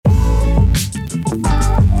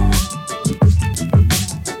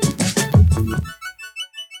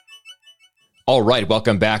All right,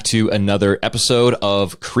 welcome back to another episode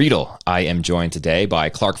of Creedle. I am joined today by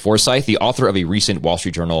Clark Forsyth, the author of a recent Wall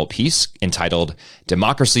Street Journal piece entitled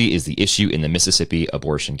 "Democracy is the Issue in the Mississippi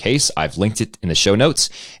Abortion Case." I've linked it in the show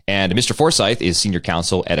notes. And Mr. Forsyth is senior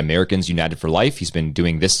counsel at Americans United for Life. He's been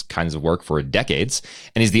doing this kinds of work for decades,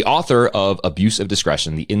 and he's the author of Abuse of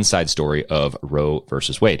Discretion, the inside story of Roe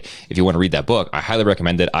versus Wade. If you want to read that book, I highly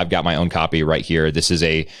recommend it. I've got my own copy right here. This is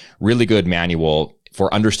a really good manual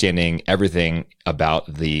for understanding everything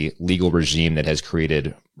about the legal regime that has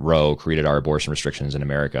created Roe, created our abortion restrictions in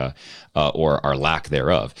America, or our lack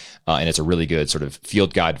thereof. And it's a really good sort of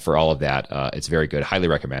field guide for all of that. It's very good. Highly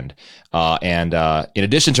recommend. And in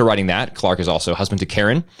addition to writing that, Clark is also husband to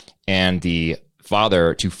Karen and the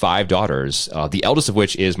father to 5 daughters, the eldest of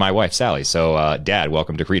which is my wife, Sally. So, Dad,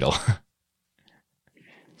 welcome to Creedle.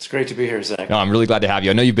 It's great to be here, Zach. No, I'm really glad to have you.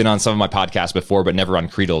 I know you've been on some of my podcasts before, but never on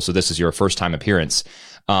Creedle, so this is your first time appearance.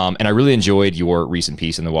 And I really enjoyed your recent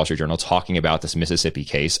piece in the Wall Street Journal talking about this Mississippi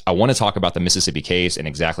case. I want to talk about the Mississippi case and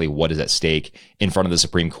exactly what is at stake in front of the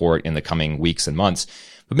Supreme Court in the coming weeks and months.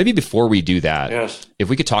 But maybe before we do that, yes, if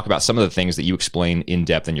we could talk about some of the things that you explain in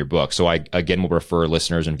depth in your book. So I, again, will refer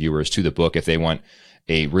listeners and viewers to the book if they want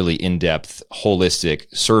a really in-depth, holistic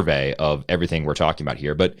survey of everything we're talking about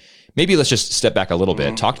here. But maybe let's just step back a little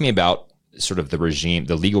bit. Talk to me about sort of the regime,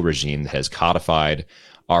 the legal regime that has codified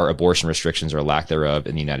our abortion restrictions or lack thereof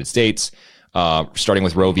in the United States, starting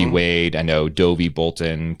with Roe v. Wade. I know Doe v.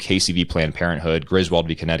 Bolton, Casey v. Planned Parenthood, Griswold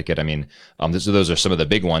v. Connecticut. I mean, those are some of the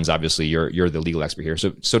big ones. Obviously, you're the legal expert here.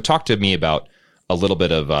 So talk to me about a little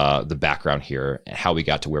bit of the background here and how we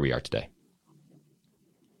got to where we are today.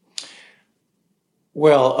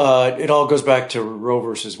 Well, it all goes back to Roe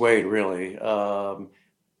versus Wade, really.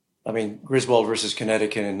 Griswold versus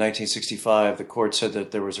Connecticut in 1965, the court said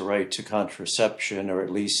that there was a right to contraception, or at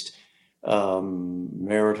least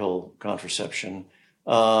marital contraception.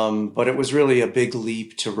 But it was really a big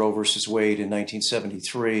leap to Roe versus Wade in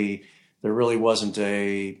 1973. There really wasn't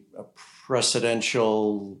a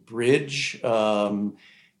precedential bridge.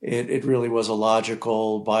 It really was a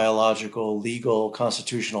logical, biological, legal,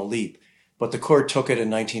 constitutional leap. But the court took it in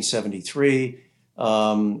 1973,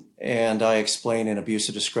 and I explain in Abuse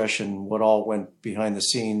of Discretion what all went behind the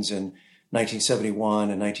scenes in 1971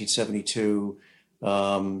 and 1972,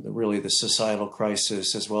 really the societal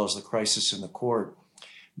crisis as well as the crisis in the court.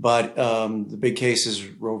 But the big case is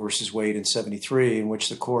Roe versus Wade in 73, in which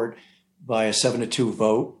the court, by a 7-2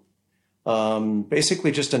 vote,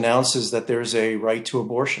 basically just announces that there's a right to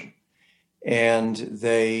abortion. And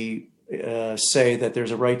they say that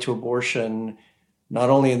there's a right to abortion not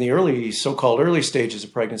only in the so-called early stages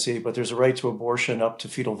of pregnancy, but there's a right to abortion up to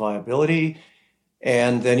fetal viability,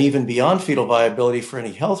 and then even beyond fetal viability for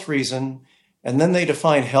any health reason. And then they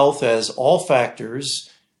define health as all factors,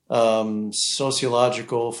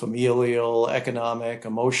 sociological, familial, economic,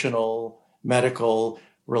 emotional, medical,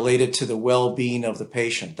 related to the well-being of the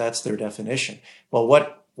patient. That's their definition. Well,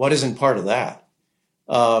 what isn't part of that?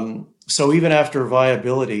 So even after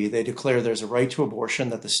viability, they declare there's a right to abortion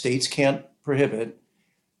that the states can't prohibit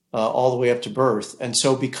all the way up to birth. And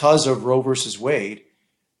so because of Roe versus Wade,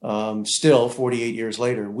 still 48 years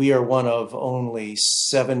later, we are one of only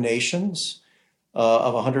 7 nations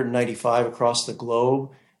of 195 across the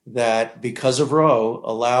globe that, because of Roe,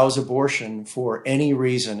 allows abortion for any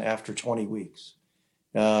reason after 20 weeks.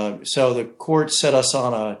 So the court set us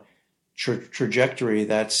on a trajectory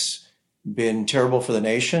that's been terrible for the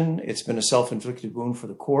nation. It's been a self-inflicted wound for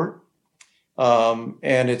the court.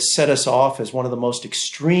 And it's set us off as one of the most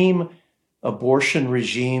extreme abortion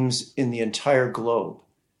regimes in the entire globe.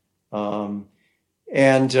 The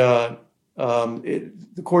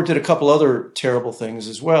court did a couple other terrible things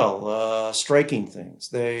as well, striking things.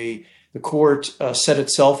 The court set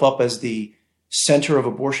itself up as the center of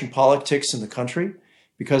abortion politics in the country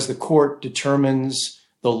because the court determines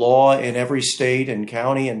the law in every state and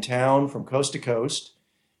county and town from coast to coast.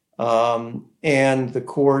 And the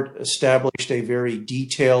court established a very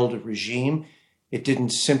detailed regime. It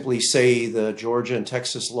didn't simply say the Georgia and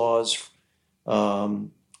Texas laws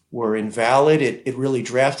were invalid. It really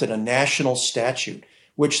drafted a national statute,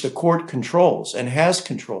 which the court controls and has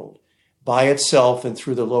controlled by itself and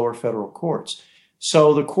through the lower federal courts.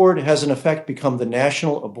 So the court has in effect become the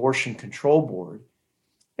National Abortion Control Board.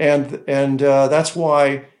 And that's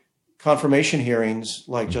why confirmation hearings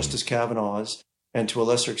like Justice Kavanaugh's and to a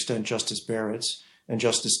lesser extent Justice Barrett's and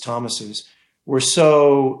Justice Thomas's were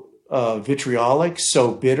so vitriolic,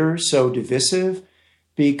 so bitter, so divisive,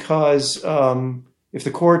 because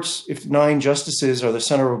if 9 justices are the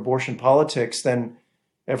center of abortion politics, then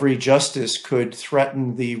every justice could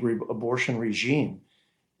threaten the abortion regime.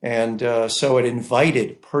 And so it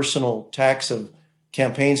invited personal attacks of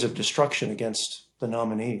campaigns of destruction against the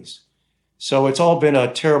nominees. So it's all been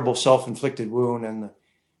a terrible self-inflicted wound, and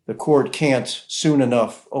the court can't soon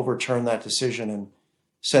enough overturn that decision and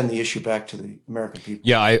send the issue back to the American people.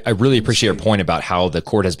 Yeah, I really appreciate your point about how the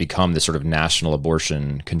court has become this sort of national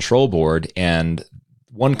abortion control board. And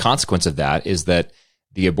one consequence of that is that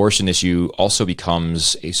the abortion issue also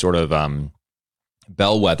becomes a sort of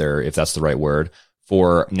bellwether, if that's the right word,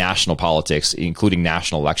 for national politics, including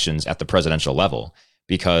national elections at the presidential level,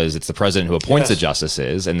 because it's the president who appoints the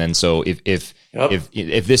justices. And then so if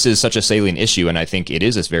this is such a salient issue, and I think it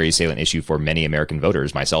is a very salient issue for many American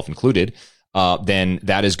voters, myself included, then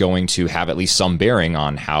that is going to have at least some bearing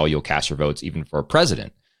on how you'll cast your votes, even for a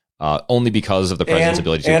president, only because of the president's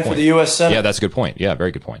ability to appoint. And for the U.S. Senate. Yeah, that's a good point. Yeah,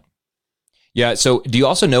 very good point. Yeah. So do you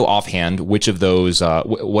also know offhand which of those,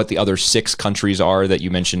 what the other 6 countries are that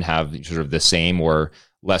you mentioned have sort of the same or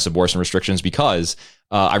less abortion restrictions? Because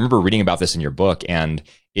I remember reading about this in your book, and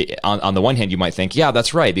on the one hand, you might think, yeah,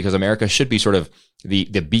 that's right, because America should be sort of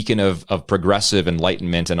the beacon of progressive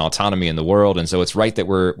enlightenment and autonomy in the world. And so it's right that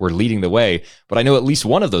we're leading the way. But I know at least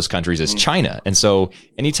one of those countries is China. And so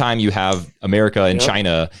anytime you have America and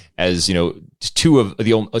China as, two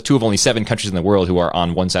of only 7 countries in the world who are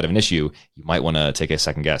on one side of an issue, you might want to take a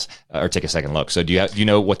second guess or take a second look. So do you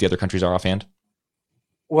know what the other countries are offhand?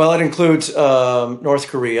 Well, it includes North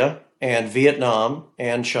Korea and Vietnam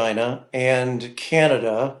and China and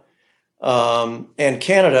Canada. And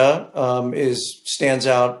Canada stands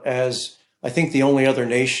out as, I think, the only other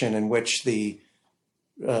nation in which the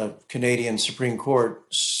Canadian Supreme Court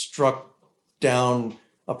struck down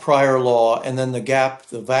a prior law, and then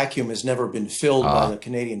the vacuum has never been filled by the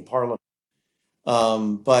Canadian Parliament.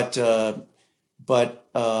 But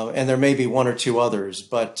and there may be one or two others,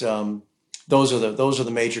 but those are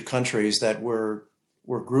the major countries that we're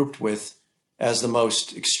grouped with as the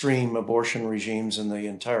most extreme abortion regimes in the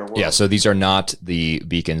entire world. Yeah, so these are not the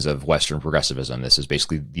beacons of Western progressivism. This is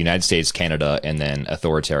basically the United States, Canada, and then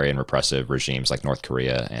authoritarian repressive regimes like North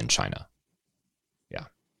Korea and China. Yeah,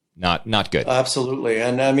 not good. Absolutely.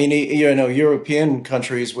 And I mean, European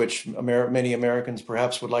countries, which many Americans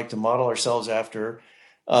perhaps would like to model ourselves after,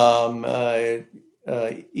 even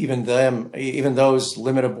those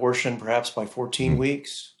limit abortion perhaps by 14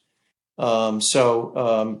 weeks.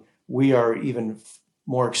 We are even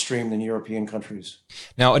more extreme than European countries.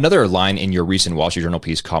 Now, another line in your recent Wall Street Journal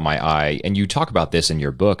piece caught my eye, and you talk about this in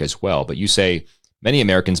your book as well, but you say, many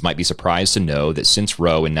Americans might be surprised to know that since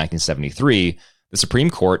Roe in 1973, the Supreme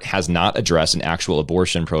Court has not addressed an actual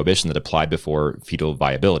abortion prohibition that applied before fetal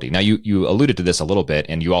viability. Now, you alluded to this a little bit,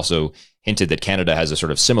 and you also hinted that Canada has a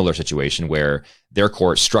sort of similar situation where their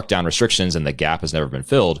court struck down restrictions and the gap has never been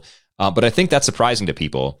filled. But I think that's surprising to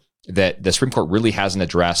people, that the Supreme Court really hasn't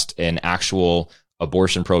addressed an actual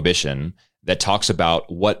abortion prohibition that talks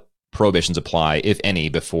about what prohibitions apply, if any,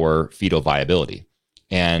 before fetal viability.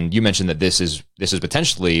 And you mentioned that this is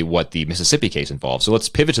potentially what the Mississippi case involves. So let's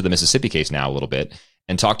pivot to the Mississippi case now a little bit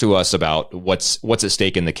and talk to us about what's at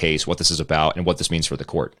stake in the case, what this is about, and what this means for the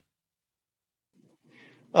court.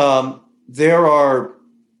 There are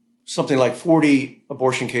something like 40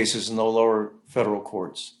 abortion cases in the lower federal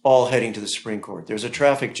courts, all heading to the Supreme Court. There's a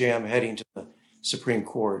traffic jam heading to the Supreme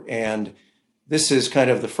Court, and this is kind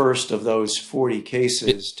of the first of those 40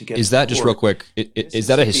 cases to get. Is that, just real quick, is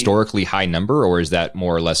that a historically high number, or is that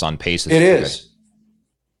more or less on pace? It is.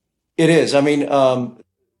 It is. I mean,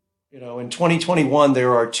 in 2021,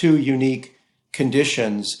 there are 2 unique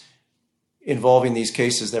conditions involving these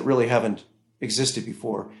cases that really haven't existed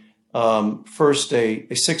before. First, a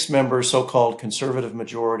 6-member so-called conservative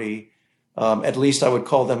majority. At least I would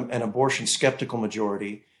call them an abortion skeptical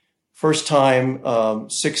majority. First time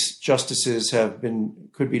 6 justices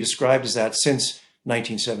could be described as that since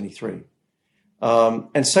 1973.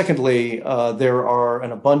 And secondly, there are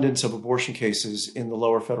an abundance of abortion cases in the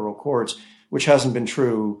lower federal courts, which hasn't been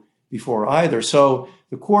true before either. So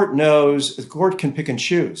the court knows the court can pick and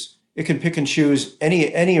choose. It can pick and choose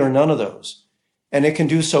any or none of those, and it can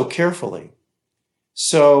do so carefully.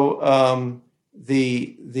 So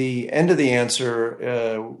the end of the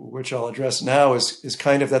answer, which I'll address now, is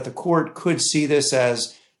kind of that the court could see this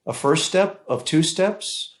as a first step of 2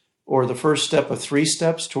 steps, or the first step of 3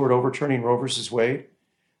 steps toward overturning Roe versus Wade.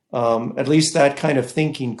 At least that kind of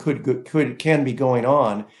thinking can be going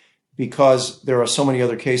on, because there are so many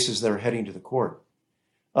other cases that are heading to the court.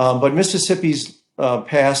 But Mississippi's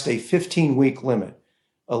passed a 15-week limit,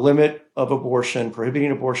 a limit of abortion,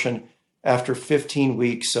 prohibiting abortion after 15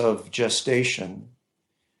 weeks of gestation.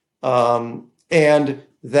 And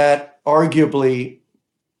that arguably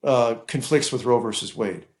conflicts with Roe versus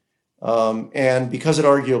Wade. And because it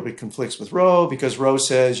arguably conflicts with Roe, because Roe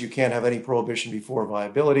says you can't have any prohibition before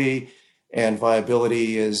viability, and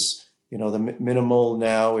viability is, the minimal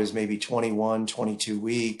now is maybe 21, 22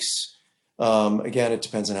 weeks. Again, it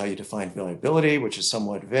depends on how you define viability, which is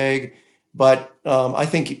somewhat vague. But I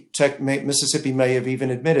think Mississippi may have even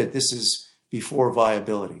admitted this is before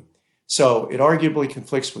viability. So it arguably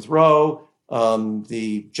conflicts with Roe.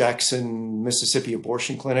 The Jackson, Mississippi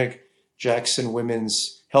Abortion Clinic, Jackson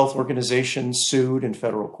Women's Health Organization sued in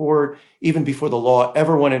federal court even before the law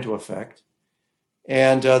ever went into effect.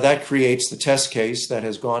 And that creates the test case that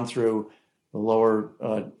has gone through the lower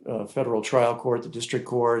federal trial court, the district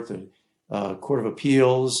court, the Court of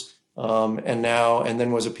Appeals, and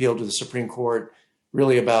then was appealed to the Supreme Court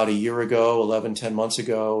really about a year ago, 10 months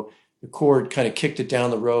ago. The court kind of kicked it down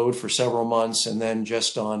the road for several months, and then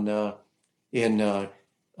just in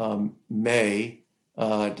May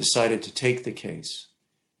decided to take the case.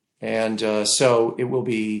 And so it will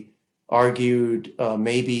be argued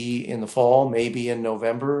maybe in the fall, maybe in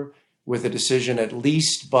November, with a decision at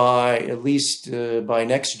least by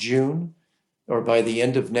next June or by the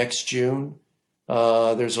end of next June.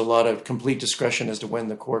 There's a lot of complete discretion as to when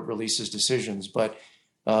the court releases decisions, but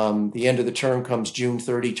the end of the term comes June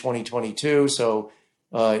 30, 2022, so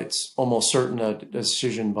it's almost certain a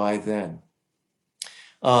decision by then.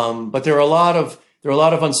 But there are a lot of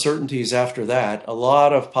uncertainties after that, a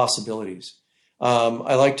lot of possibilities.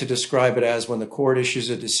 I like to describe it as when the court issues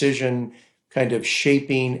a decision kind of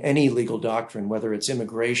shaping any legal doctrine, whether it's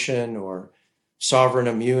immigration or sovereign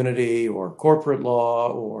immunity or corporate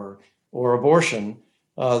law or abortion,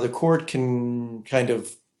 the court can kind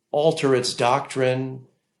of alter its doctrine,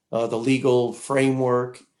 the legal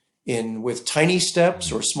framework with tiny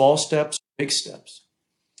steps or small steps, big steps.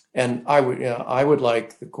 And I would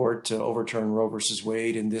like the court to overturn Roe versus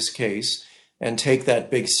Wade in this case and take that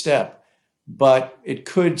big step. But it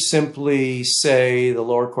could simply say the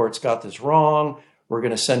lower court's got this wrong. We're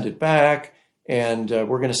going to send it back, and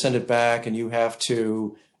you have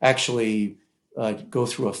to actually go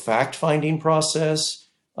through a fact-finding process.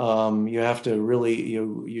 You have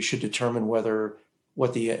to you should determine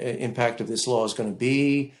what the impact of this law is going to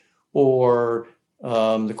be, or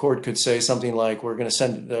the court could say something like, "We're going to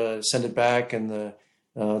send it back, and the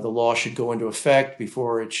law should go into effect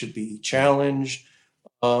before it should be challenged."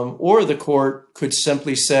 Or the court could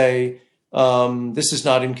simply say, "This is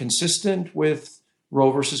not inconsistent with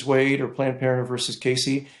Roe versus Wade or Planned Parenthood versus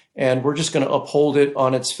Casey, and we're just going to uphold it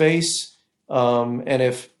on its face. And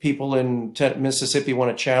if people in Mississippi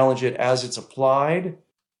want to challenge it as it's applied,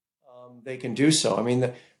 they can do so." I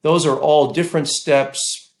mean, those are all different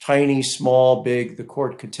steps, tiny, small, big, the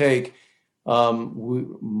court could take.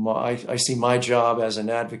 I see my job as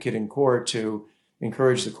an advocate in court to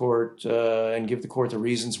encourage the court and give the court the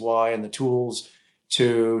reasons why and the tools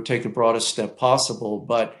to take the broadest step possible.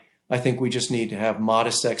 But I think we just need to have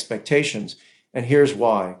modest expectations. And here's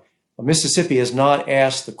why. Mississippi has not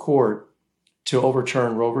asked the court to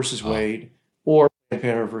overturn Roe versus Wade or Planned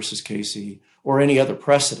Parenthood versus Casey or any other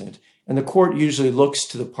precedent. And the court usually looks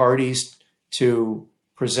to the parties to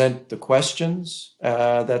present the questions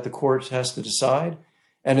that the court has to decide.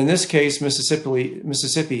 And in this case,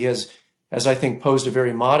 Mississippi has, I think, posed a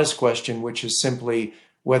very modest question, which is simply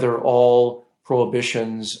whether all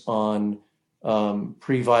prohibitions on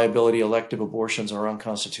pre-viability elective abortions are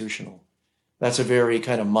unconstitutional. That's a very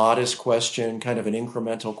kind of modest question, kind of an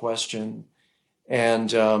incremental question.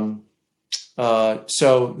 And so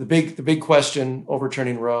the big question,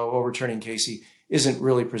 overturning Roe, overturning Casey, isn't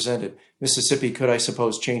really presented. Mississippi could, I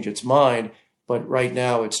suppose, change its mind, but right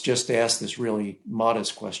now it's just to ask this really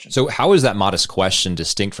modest question. So how is that modest question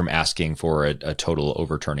distinct from asking for a total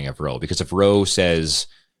overturning of Roe? Because if Roe says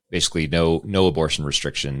basically no abortion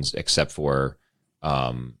restrictions except for,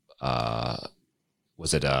 was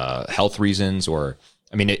it health reasons? Or,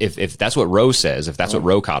 I mean, if that's what Roe says, if that's what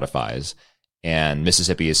Roe codifies, and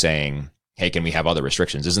Mississippi is saying, hey, can we have other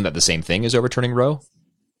restrictions? Isn't that the same thing as overturning Roe?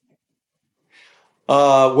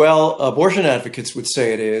 Well, abortion advocates would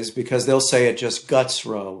say it is, because they'll say it just guts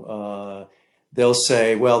Roe. They'll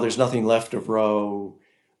say, well, there's nothing left of Roe.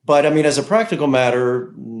 But I mean, as a practical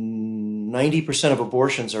matter, 90% of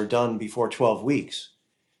abortions are done before 12 weeks.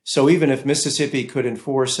 So even if Mississippi could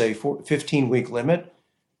enforce a 15-week limit,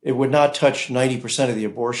 it would not touch 90% of the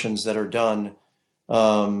abortions that are done.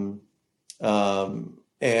 If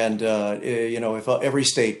every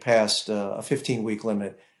state passed a 15-week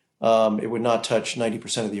limit, it would not touch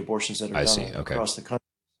 90% of the abortions that are done across the country.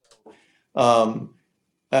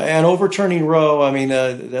 And overturning Roe, I mean,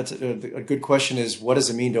 that's a good question is, what does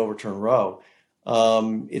it mean to overturn Roe?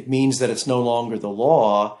 It means that it's no longer the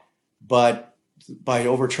law. but by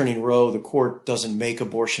overturning Roe, the court doesn't make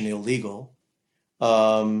abortion illegal.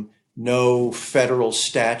 No federal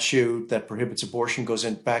statute that prohibits abortion goes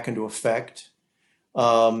back into effect.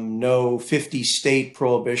 No 50-state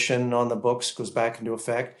prohibition on the books goes back into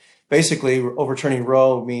effect. Basically, overturning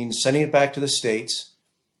Roe means sending it back to the states,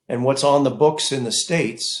 and what's on the books in the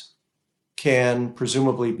states can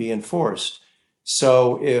presumably be enforced.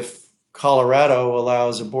 So if Colorado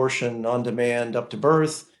allows abortion on demand up to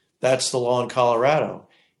birth, that's the law in Colorado.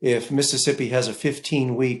 If Mississippi has a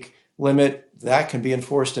 15-week limit, that can be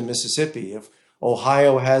enforced in Mississippi. If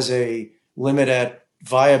Ohio has a limit at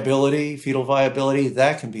viability, fetal viability,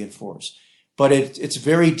 that can be enforced. But it's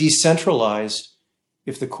very decentralized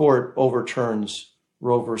if the court overturns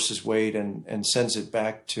Roe versus Wade and sends it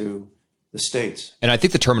back to the states. And I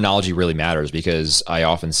think the terminology really matters, because I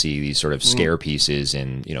often see these sort of scare pieces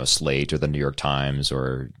in, Slate or the New York Times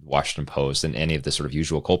or Washington Post and any of the sort of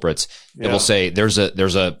usual culprits that will say there's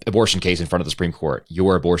a abortion case in front of the Supreme Court.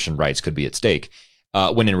 Your abortion rights could be at stake.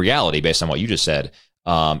 When in reality, based on what you just said,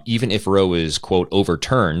 even if Roe is, quote,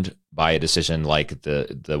 overturned by a decision like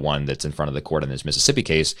the one that's in front of the court in this Mississippi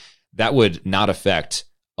case, that would not affect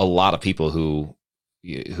a lot of people who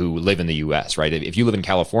live in the U.S., right? If you live in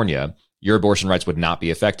California, your abortion rights would not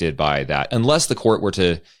be affected by that, unless the court were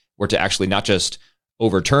to actually not just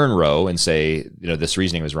overturn Roe and say, this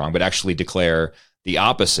reasoning was wrong, but actually declare the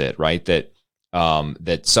opposite, right? That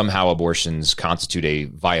somehow abortions constitute a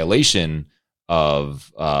violation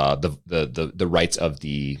of the rights of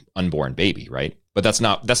the unborn baby, right? But that's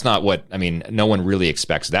not what, no one really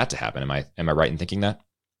expects that to happen. Am I right in thinking that?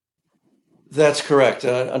 That's correct.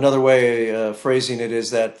 Another way of phrasing it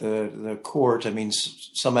is that the court,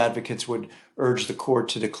 some advocates would urge the court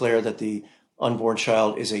to declare that the unborn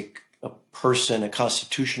child is a person, a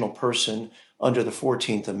constitutional person under the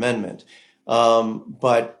 14th Amendment.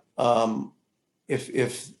 But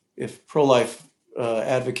if pro-life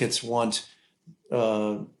advocates want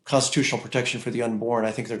constitutional protection for the unborn,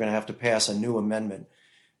 I think they're going to have to pass a new amendment,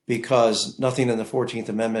 because nothing in the 14th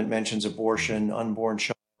Amendment mentions abortion, unborn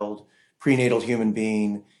child, prenatal human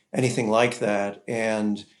being, anything like that.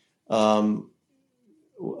 And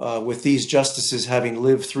with these justices having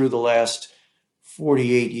lived through the last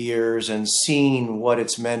 48 years and seen what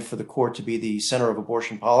it's meant for the court to be the center of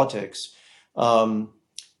abortion politics,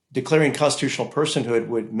 declaring constitutional personhood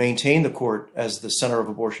would maintain the court as the center of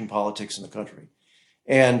abortion politics in the country.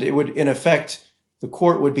 And it would, in effect, the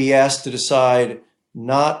court would be asked to decide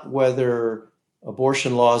not whether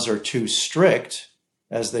abortion laws are too strict,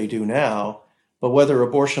 as they do now, but whether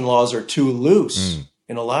abortion laws are too loose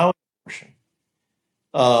in allowing abortion.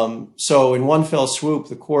 So in one fell swoop,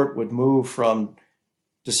 the court would move from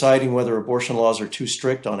deciding whether abortion laws are too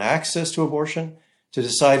strict on access to abortion to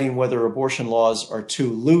deciding whether abortion laws are too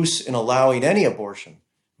loose in allowing any abortion,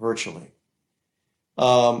 virtually.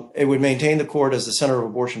 It would maintain the court as the center of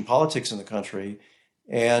abortion politics in the country.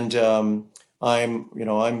 And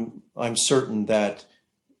I'm certain that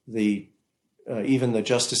even the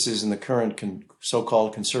justices in the current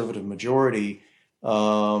so-called conservative majority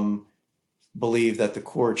believe that the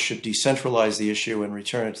court should decentralize the issue and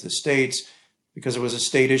return it to the states, because it was a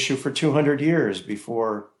state issue for 200 years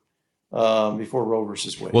before Roe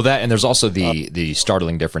versus Wade. Well, and there's also the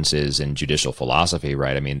startling differences in judicial philosophy,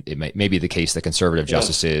 right? It may be the case that conservative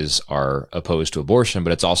justices are opposed to abortion,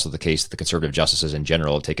 but it's also the case that the conservative justices in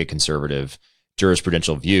general take a conservative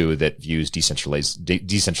jurisprudential view that views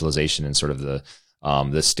decentralization and sort of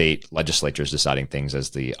the state legislatures deciding things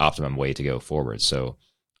as the optimum way to go forward. So,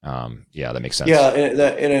 that makes sense. Yeah,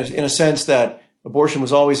 in a sense that abortion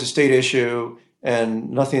was always a state issue, and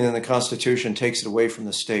nothing in the Constitution takes it away from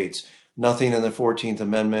the states. Nothing in the 14th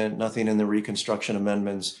Amendment, nothing in the Reconstruction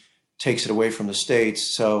Amendments takes it away from the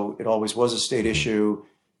states. So it always was a state issue.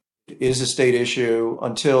 It is a state issue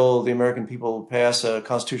until the American people pass a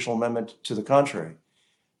constitutional amendment to the contrary.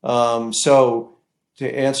 So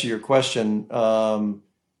to answer your question,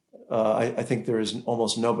 I think there is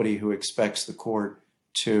almost nobody who expects the court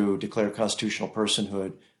to declare constitutional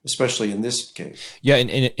personhood, especially in this case. Yeah,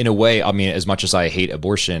 in a way, as much as I hate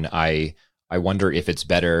abortion, I wonder if it's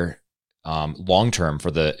better long term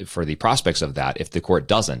for the prospects of that if the court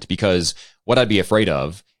doesn't. Because what I'd be afraid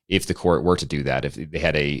of if the court were to do that, if they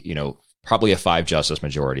had probably a 5-justice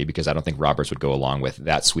majority, because I don't think Roberts would go along with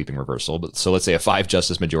that sweeping reversal. But so let's say a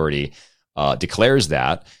 5-justice majority declares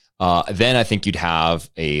that. Then I think you'd have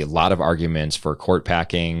a lot of arguments for court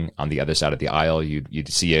packing on the other side of the aisle. You'd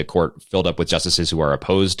see a court filled up with justices who are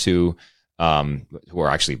opposed to, who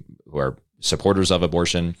are supporters of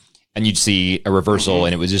abortion, and you'd see a reversal,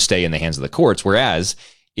 and it would just stay in the hands of the courts. Whereas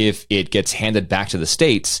if it gets handed back to the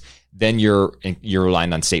states, then you're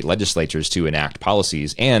relying on state legislatures to enact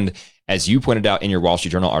policies. And as you pointed out in your Wall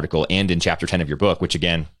Street Journal article and in chapter 10 of your book, which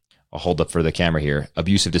again, I'll hold up for the camera here,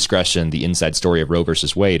 Abuse of Discretion, the Inside Story of Roe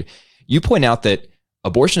versus Wade, you point out that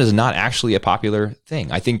abortion is not actually a popular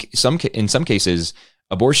thing. I think in some cases,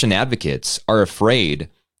 abortion advocates are afraid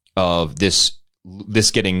of this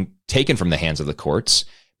getting taken from the hands of the courts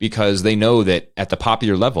because they know that at the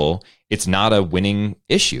popular level, it's not a winning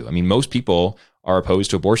issue. I mean, most people are opposed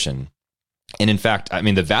to abortion. And in fact, I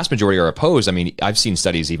mean, the vast majority are opposed. I mean, I've seen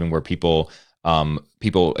studies even where people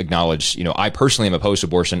acknowledge, I personally am opposed to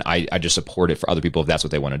abortion. I just support it for other people if that's what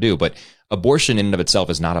they want to do. But abortion in and of itself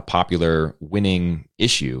is not a popular winning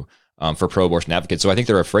issue for pro-abortion advocates. So I think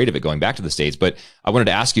they're afraid of it going back to the states. But I wanted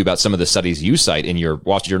to ask you about some of the studies you cite in your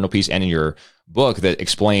Wall Street Journal piece and in your book that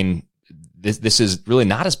explain this is really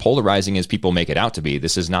not as polarizing as people make it out to be.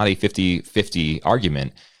 This is not a 50-50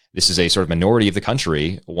 argument. This is a sort of minority of the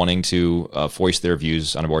country wanting to voice their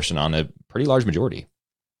views on abortion on a pretty large majority.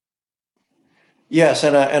 Yes,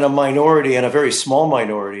 and a minority, and a very small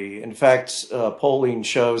minority. In fact, polling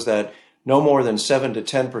shows that no more than 7 to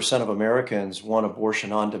 10% of Americans want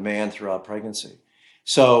abortion on demand throughout pregnancy.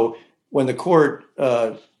 So when the court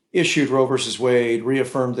issued Roe versus Wade,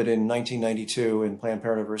 reaffirmed it in 1992 in Planned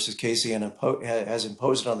Parenthood versus Casey, and has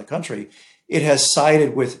imposed it on the country, it has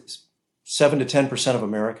sided with 7 to 10% of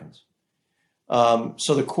Americans.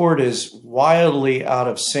 So the court is wildly out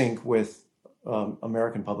of sync with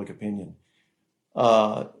American public opinion.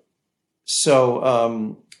 I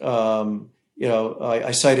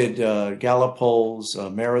cited Gallup polls,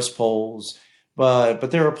 Marist polls,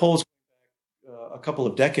 but there are polls a couple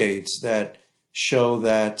of decades that show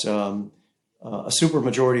that a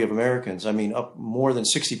supermajority of Americans, up more than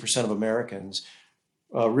 60% of Americans,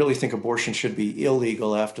 really think abortion should be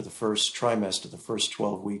illegal after the first trimester, the first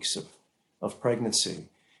 12 weeks of pregnancy.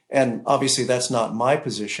 And obviously that's not my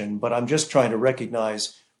position, but I'm just trying to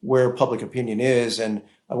recognize where public opinion is. And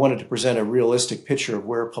I wanted to present a realistic picture of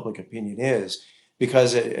where public opinion is.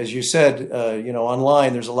 Because as you said,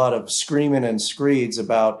 online, there's a lot of screaming and screeds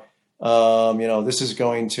about, this is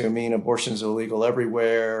going to mean abortion is illegal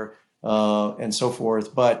everywhere, and so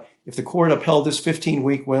forth. But if the court upheld this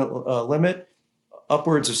 15-week limit,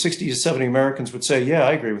 upwards of 60 to 70 Americans would say, yeah,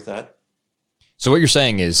 I agree with that. So what you're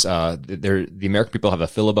saying is the American people have a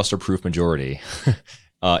filibuster-proof majority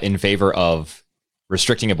in favor of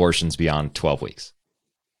restricting abortions beyond 12 weeks.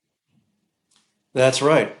 That's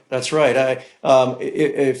right. That's right.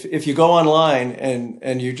 If you go online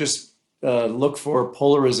and you just look for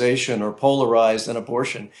polarization or polarized an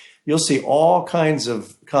abortion, you'll see all kinds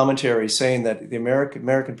of commentary saying that the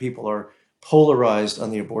American people are polarized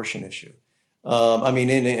on the abortion issue.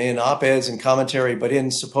 In op-eds and commentary, but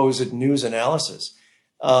in supposed news analysis.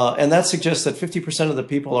 And that suggests that 50% of the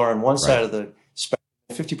people are on one side of the spectrum,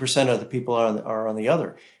 50% of the people are on the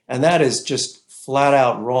other. And that is just flat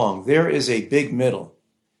out wrong. There is a big middle,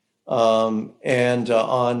 and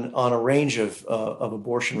on a range of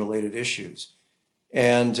abortion-related issues.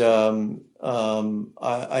 And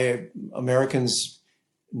Americans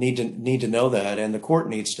need to know that, and the court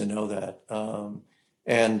needs to know that.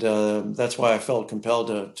 And that's why I felt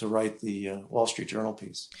compelled to write the Wall Street Journal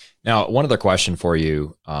piece. Now, one other question for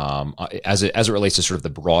you, as it relates to sort of the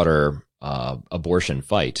broader abortion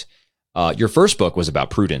fight. Your first book was about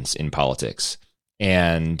prudence in politics,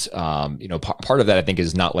 and part of that I think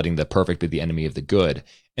is not letting the perfect be the enemy of the good.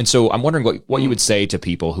 And so I'm wondering what you would say to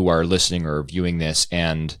people who are listening or viewing this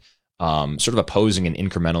and sort of opposing an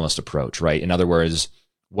incrementalist approach, right? In other words,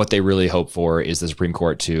 what they really hope for is the Supreme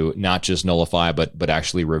Court to not just nullify, but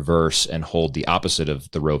actually reverse and hold the opposite of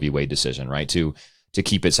the Roe v. Wade decision, right? To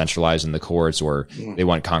keep it centralized in the courts, or they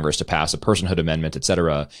want Congress to pass a personhood amendment, et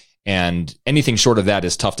cetera. And anything short of that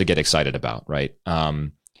is tough to get excited about, right?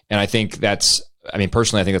 And I think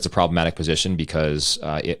personally, I think that's a problematic position because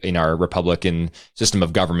in our Republican system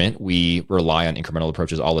of government, we rely on incremental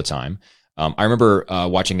approaches all the time. I remember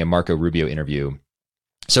watching a Marco Rubio interview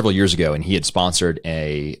several years ago, and he had sponsored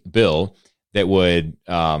a bill that would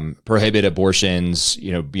prohibit abortions,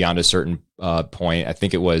 beyond a certain point. I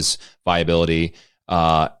think it was viability,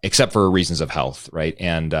 except for reasons of health, right?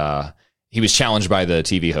 And he was challenged by the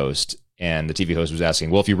TV host, and the TV host was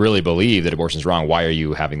asking, well, if you really believe that abortion is wrong, why are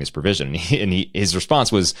you having this provision? His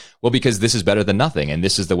response was, well, because this is better than nothing, and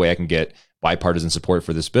this is the way I can get bipartisan support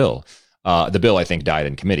for this bill. The bill, I think, died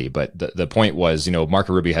in committee, but the point was,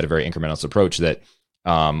 Marco Rubio had a very incrementalist approach that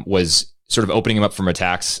was sort of opening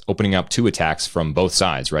up to attacks from both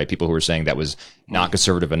sides, right? People who were saying that was not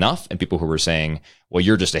conservative enough, and people who were saying, well,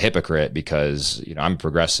 you're just a hypocrite because, I'm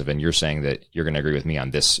progressive and you're saying that you're going to agree with me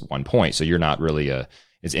on this one point. So you're not really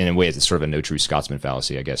It's in a way, it's sort of a no true Scotsman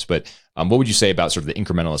fallacy, I guess. But what would you say about sort of the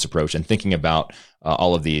incrementalist approach and thinking about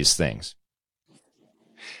all of these things?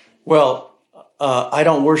 Well, I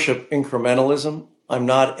don't worship incrementalism. I'm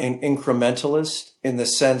not an incrementalist in the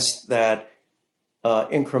sense that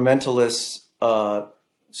incrementalists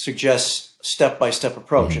suggest step-by-step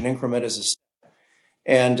approach. An increment is a step.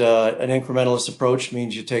 And an incrementalist approach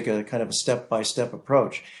means you take a kind of a step-by-step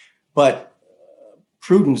approach. But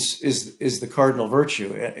prudence is the cardinal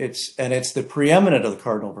virtue. It's the preeminent of the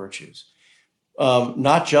cardinal virtues.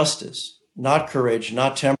 Not justice, not courage,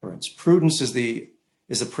 not temperance. Prudence is the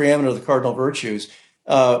preeminent of the cardinal virtues,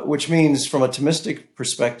 which means from a Thomistic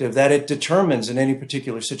perspective that it determines in any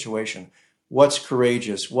particular situation what's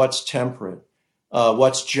courageous, what's temperate,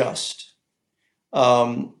 what's just.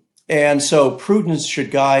 And so prudence should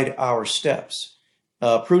guide our steps.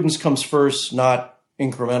 Prudence comes first, not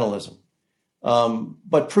incrementalism.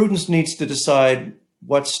 But prudence needs to decide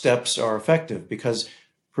what steps are effective, because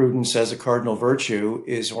prudence as a cardinal virtue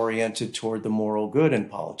is oriented toward the moral good in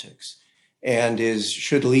politics and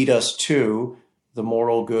should lead us to the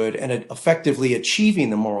moral good and effectively achieving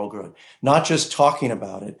the moral good, not just talking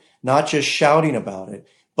about it, not just shouting about it,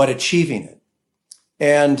 but achieving it.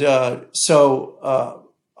 And so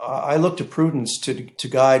I look to prudence to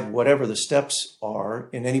guide whatever the steps are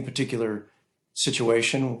in any particular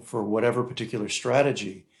situation for whatever particular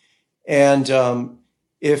strategy. And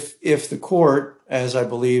if the court, as I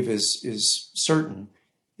believe is certain,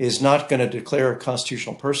 is not going to declare a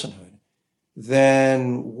constitutional personhood,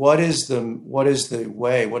 then what is the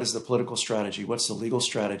way? What is the political strategy? What's the legal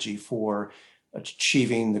strategy for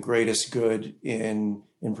achieving the greatest good in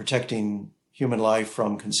protecting human life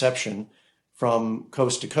from conception, from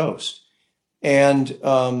coast to coast? And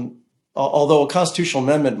although a constitutional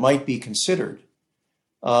amendment might be considered,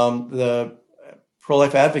 the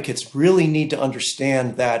pro-life advocates really need to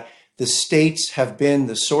understand that the states have been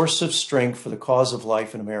the source of strength for the cause of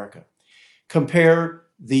life in America. Compare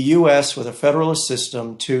the U.S. with a federalist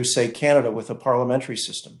system to, say, Canada with a parliamentary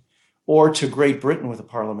system, or to Great Britain with a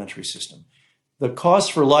parliamentary system. The cause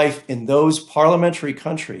for life in those parliamentary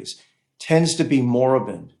countries tends to be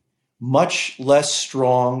moribund, much less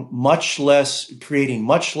strong, creating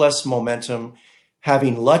much less momentum,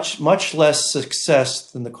 having much less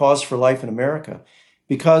success than the cause for life in America.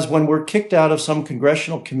 Because when we're kicked out of some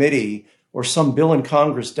congressional committee or some bill in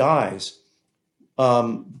Congress dies,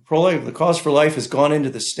 the cause for life has gone into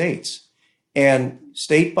the states, and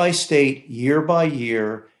state by state, year by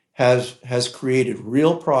year, has created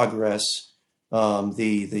real progress.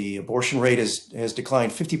 The abortion rate has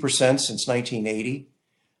declined 50% since 1980.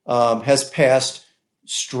 Has passed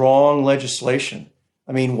strong legislation.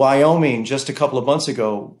 I mean, Wyoming just a couple of months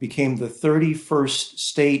ago became the 31st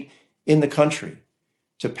state in the country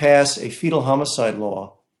to pass a fetal homicide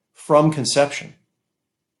law from conception.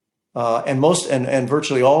 And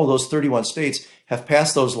virtually all of those 31 states have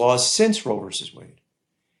passed those laws since Roe versus Wade.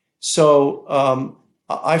 So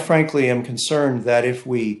I frankly am concerned that if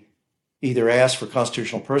we either ask for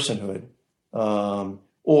constitutional personhood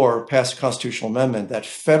or pass a constitutional amendment that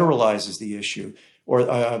federalizes the issue, or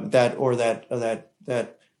that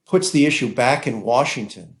puts the issue back in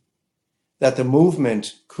Washington, that the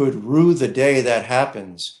movement could rue the day that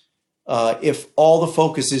happens if all the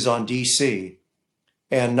focus is on D.C.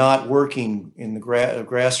 and not working in the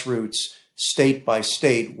grassroots, state by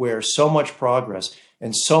state, where so much progress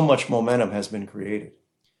and so much momentum has been created.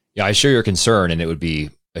 Yeah, I share your concern, and it would be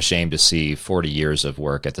a shame to see 40 years of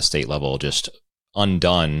work at the state level just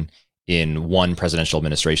undone in one presidential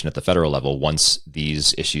administration at the federal level once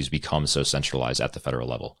these issues become so centralized at the federal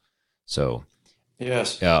level. So,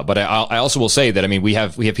 yes. But I also will say that, I mean, we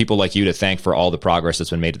have people like you to thank for all the progress that's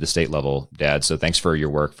been made at the state level, Dad. So thanks for your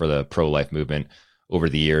work for the pro-life movement over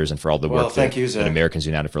the years and for all the work that Americans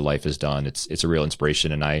United for Life has done. It's a real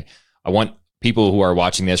inspiration. And I want people who are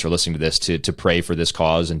watching this or listening to this to pray for this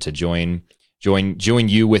cause and to join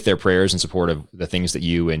you with their prayers in support of the things that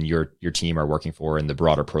you and your team are working for in the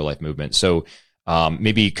broader pro-life movement. So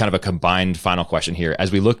maybe kind of a combined final question here.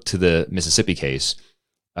 As we look to the Mississippi case,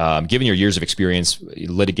 given your years of experience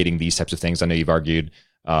litigating these types of things, I know you've argued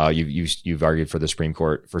for the Supreme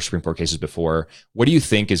Court cases before. What do you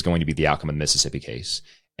think is going to be the outcome of the Mississippi case?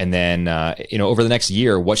 And then, over the next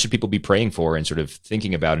year, what should people be praying for and sort of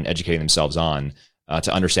thinking about and educating themselves on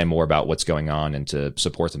to understand more about what's going on and to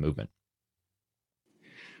support the movement?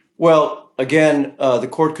 Well, again, the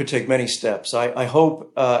court could take many steps. I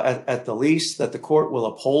hope at the least that the court will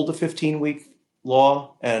uphold the 15-week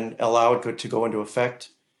law and allow it to go into effect.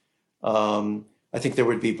 I think there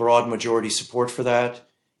would be broad majority support for that.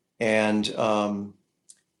 And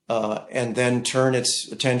and then turn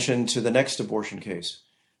its attention to the next abortion case.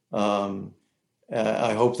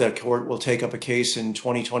 I hope that court will take up a case in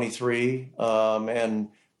 2023 and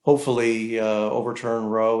hopefully overturn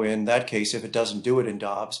Roe in that case if it doesn't do it in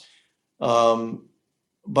Dobbs.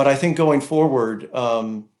 But I think going forward,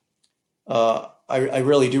 I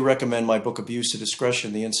really do recommend my book, Abuse of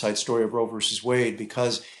Discretion, The Inside Story of Roe versus Wade,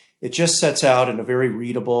 because it just sets out in a very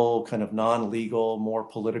readable, kind of non-legal, more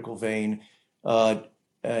political vein,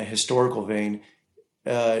 historical vein,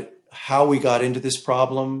 how we got into this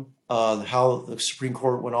problem, how the Supreme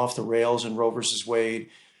Court went off the rails in Roe versus Wade,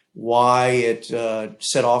 why it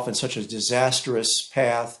set off in such a disastrous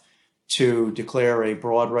path to declare a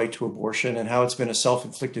broad right to abortion, and how it's been a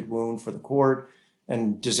self-inflicted wound for the court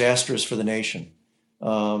and disastrous for the nation.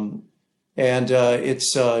 It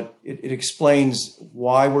explains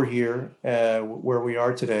why we're here, where we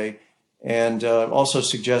are today, and also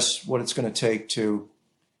suggests what it's going to take to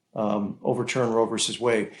overturn Roe versus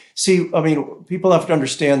Wade. See, I mean, people have to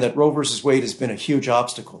understand that Roe versus Wade has been a huge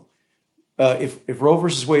obstacle. If Roe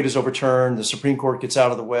versus Wade is overturned, the Supreme Court gets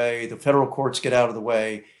out of the way, the federal courts get out of the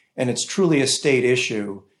way, and it's truly a state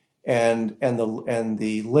issue, and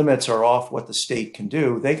the limits are off what the state can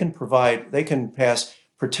do. They can pass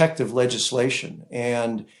protective legislation,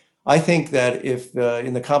 and I think that if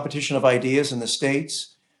in the competition of ideas in the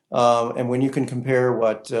states, and when you can compare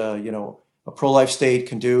what a pro-life state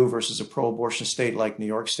can do versus a pro-abortion state like New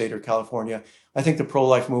York State or California, I think the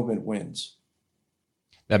pro-life movement wins.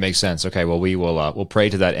 That makes sense. Okay, well, we'll pray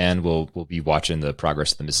to that end. We'll be watching the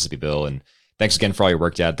progress of the Mississippi bill. And thanks again for all your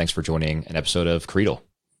work, Dad. Thanks for joining an episode of Creedle.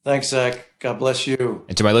 Thanks, Zach. God bless you.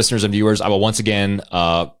 And to my listeners and viewers, I will once again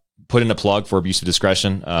put in a plug for Abuse of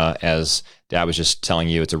Discretion. As Dad was just telling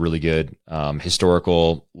you, it's a really good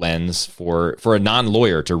historical lens for a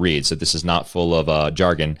non-lawyer to read. So this is not full of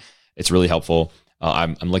jargon. It's really helpful.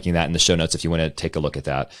 I'm linking that in the show notes if you want to take a look at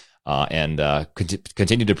that. And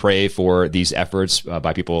continue to pray for these efforts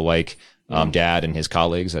by people like Dad and his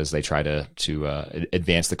colleagues as they try to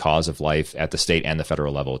advance the cause of life at the state and the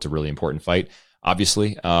federal level. It's a really important fight,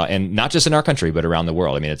 obviously, and not just in our country, but around the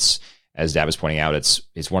world. I mean, it's, as Dad was pointing out,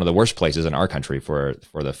 it's one of the worst places in our country for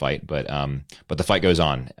the fight, but the fight goes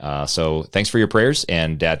on. So thanks for your prayers,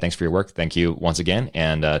 and Dad, thanks for your work. Thank you once again,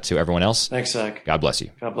 and to everyone else. Thanks, Zach. God bless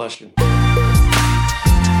you. God bless you.